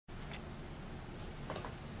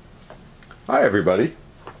Hi everybody.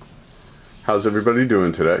 How's everybody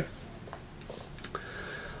doing today?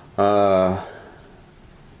 It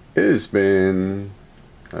has been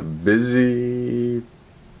a busy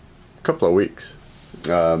couple of weeks.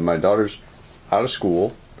 My daughter's out of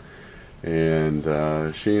school, and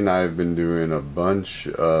she and I have been doing a bunch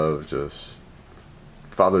of just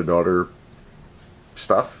father-daughter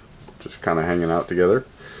stuff, just kind of hanging out together.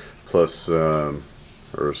 Plus her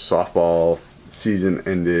softball season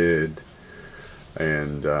ended,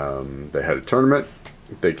 and they had a tournament.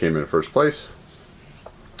 They came in first place,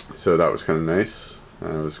 so that was kind of nice. It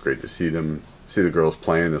was great to see the girls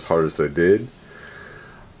playing as hard as they did.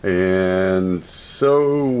 And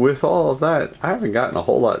so with all of that, I haven't gotten a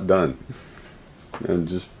whole lot done. I've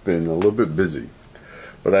just been a little bit busy.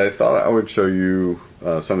 But I thought I would show you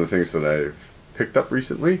some of the things that I've picked up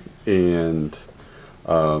recently, and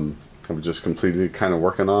I've just completed kind of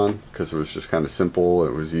working on, because it was just kind of simple.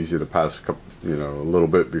 It was easy to pass a little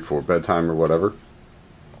bit before bedtime or whatever.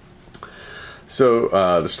 So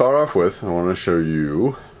to start off with, I want to show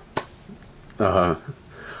you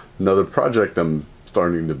another project I'm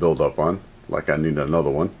starting to build up on. Like, I need another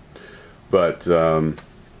one. But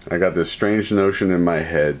I got this strange notion in my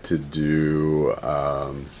head to do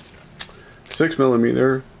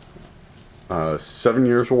 6mm 7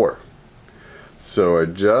 Years War. So I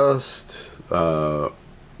just got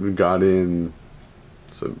in,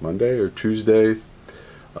 so Monday or Tuesday,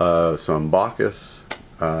 some Baccus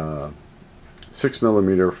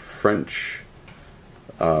 6mm French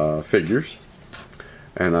figures,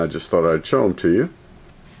 and I just thought I'd show them to you.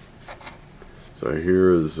 So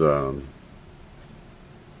here is some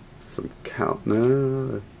count.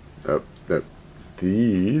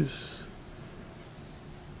 These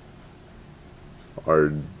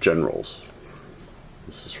are generals.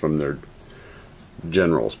 This is from their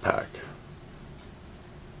generals pack.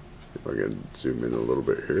 If I can zoom in a little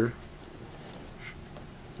bit here,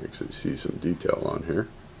 actually see some detail on here.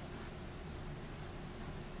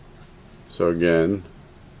 So again,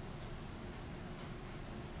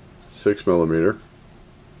 6mm.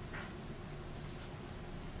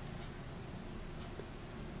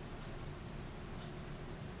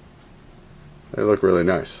 They look really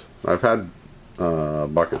nice. I've had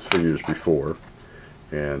Baccus figures before,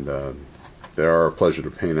 and they are a pleasure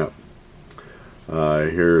to paint up.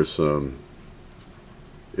 Here's some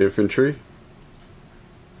infantry.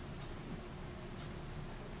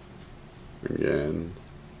 Again,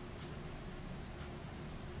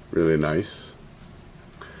 really nice.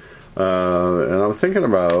 And I'm thinking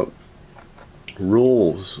about,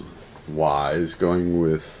 rules wise, going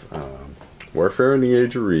with Warfare in the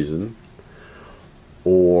Age of Reason,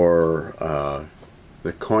 or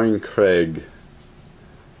the Coin Craig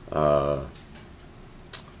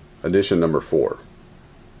edition number 4,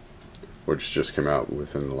 which just came out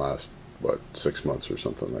within the last, what, 6 months or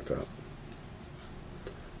something like that.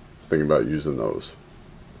 Thinking about using those,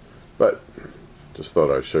 but just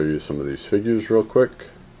thought I'd show you some of these figures real quick.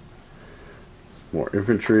 More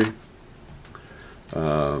infantry.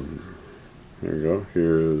 Here we go.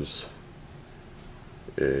 Here's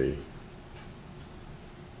a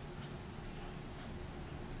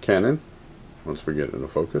cannon, once we get into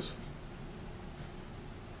focus.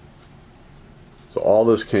 So all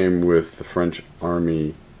this came with the French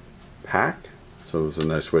Army pack, so it was a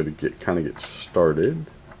nice way to get started.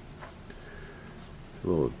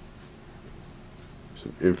 Some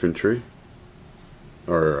infantry,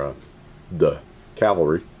 or the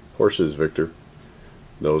cavalry. Horses, Victor.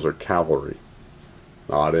 Those are cavalry,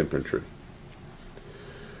 not infantry.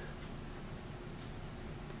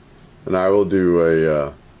 And I will do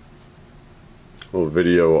a little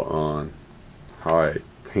video on how I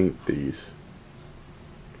paint these.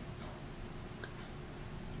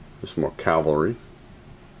 Just more cavalry.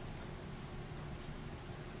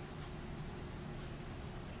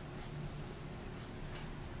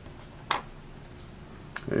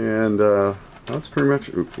 And that's pretty much.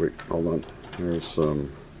 Oop, wait, hold on. There's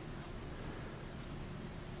some.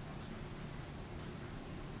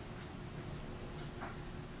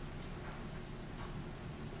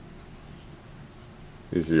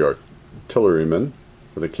 These are the artillerymen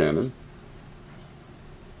for the cannon.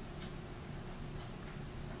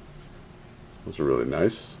 Those are really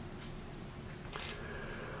nice.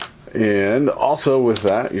 And also with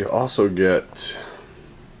that, you also get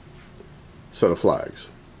a set of flags.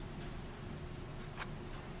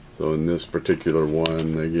 So in this particular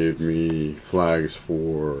one, they gave me flags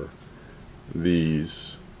for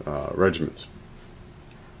these regiments.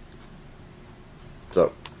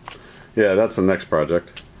 So yeah, that's the next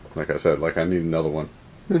project. Like I said, I need another one.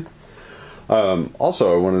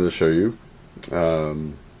 Also, I wanted to show you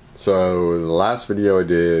So the last video I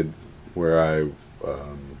did where I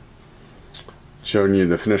shown you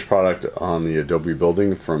the finished product on the Adobe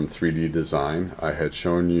building from 3D Design, I had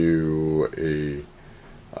shown you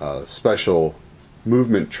a special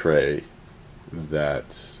movement tray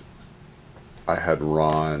that I had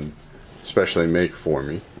Ron specially make for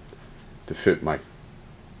me to fit my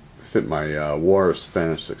War of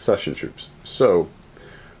Spanish Succession troops. So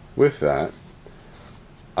with that,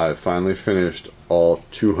 I finally finished all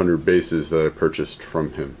 200 bases that I purchased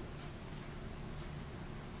from him.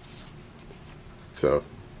 So,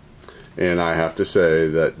 and I have to say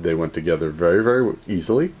that they went together very, very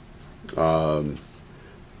easily.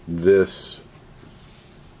 This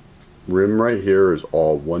rim right here is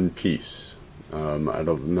all one piece. I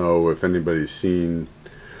don't know if anybody's seen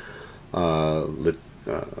Litco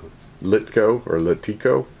or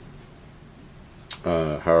Litico,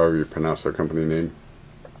 however you pronounce their company name.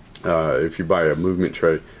 If you buy a movement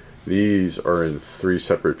tray, these are in 3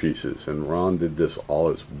 separate pieces, and Ron did this all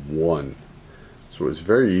as one. So it's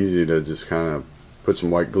very easy to just kind of put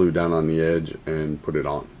some white glue down on the edge and put it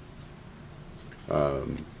on.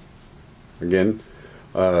 Again,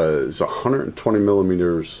 it's 120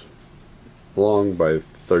 millimeters long by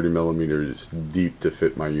 30 millimeters deep to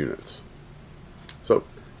fit my units. So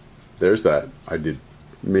there's that. I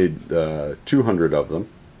made 200 of them.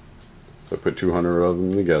 So I put 200 of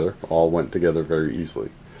them together. All went together very easily.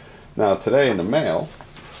 Now today in the mail,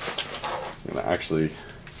 I'm going to actually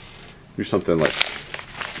do something like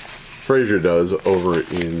Fraser does over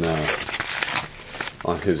in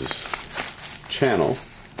on his channel.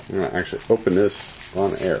 I'm going to actually open this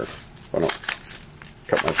on air if I don't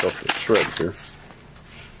cut myself to shreds here.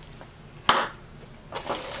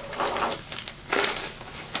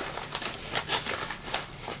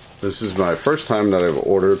 This is my first time that I've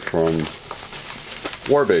ordered from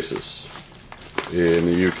War Bases in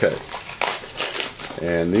the UK,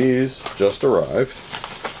 and these just arrived.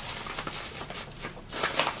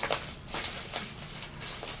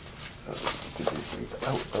 Get these things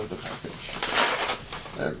out of the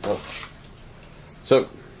package. There we go. So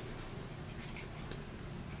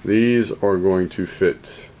these are going to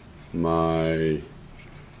fit my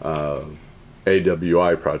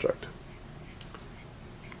AWI project.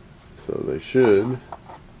 So they should,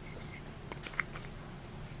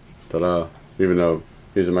 ta-da, even though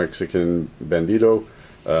he's a Mexican bandito,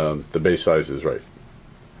 the base size is right.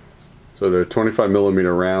 So they're 25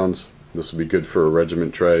 millimeter rounds. This will be good for a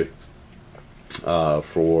regiment tray,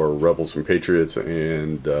 for Rebels and Patriots,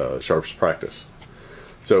 and Sharps practice.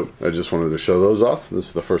 So I just wanted to show those off. This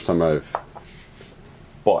is the first time I've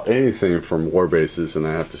bought anything from War Bases, and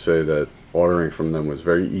I have to say that ordering from them was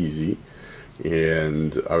very easy.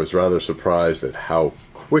 And I was rather surprised at how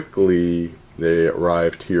quickly they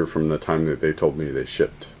arrived here from the time that they told me they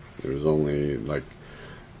shipped. It was only like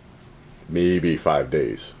maybe 5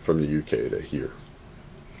 days from the UK to here.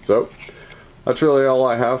 So that's really all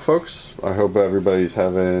I have, folks. I hope everybody's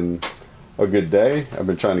having a good day. I've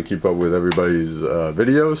been trying to keep up with everybody's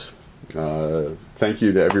videos. Thank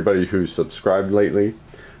you to everybody who's subscribed lately.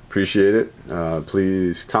 Appreciate it.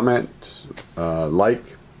 Please comment, like,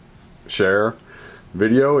 share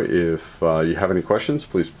video. If you have any questions,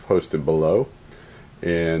 please post it below.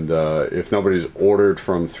 And if nobody's ordered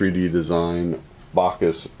from 3D Design,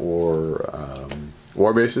 Baccus, or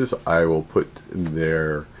War Bases, I will put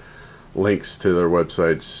their links to their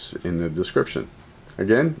websites in the description.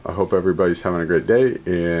 Again, I hope everybody's having a great day,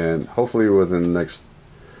 and hopefully within the next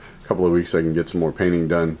couple of weeks I can get some more painting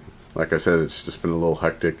done. Like I said, it's just been a little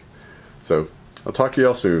hectic. So I'll talk to you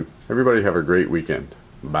all soon. Everybody have a great weekend.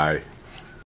 Bye.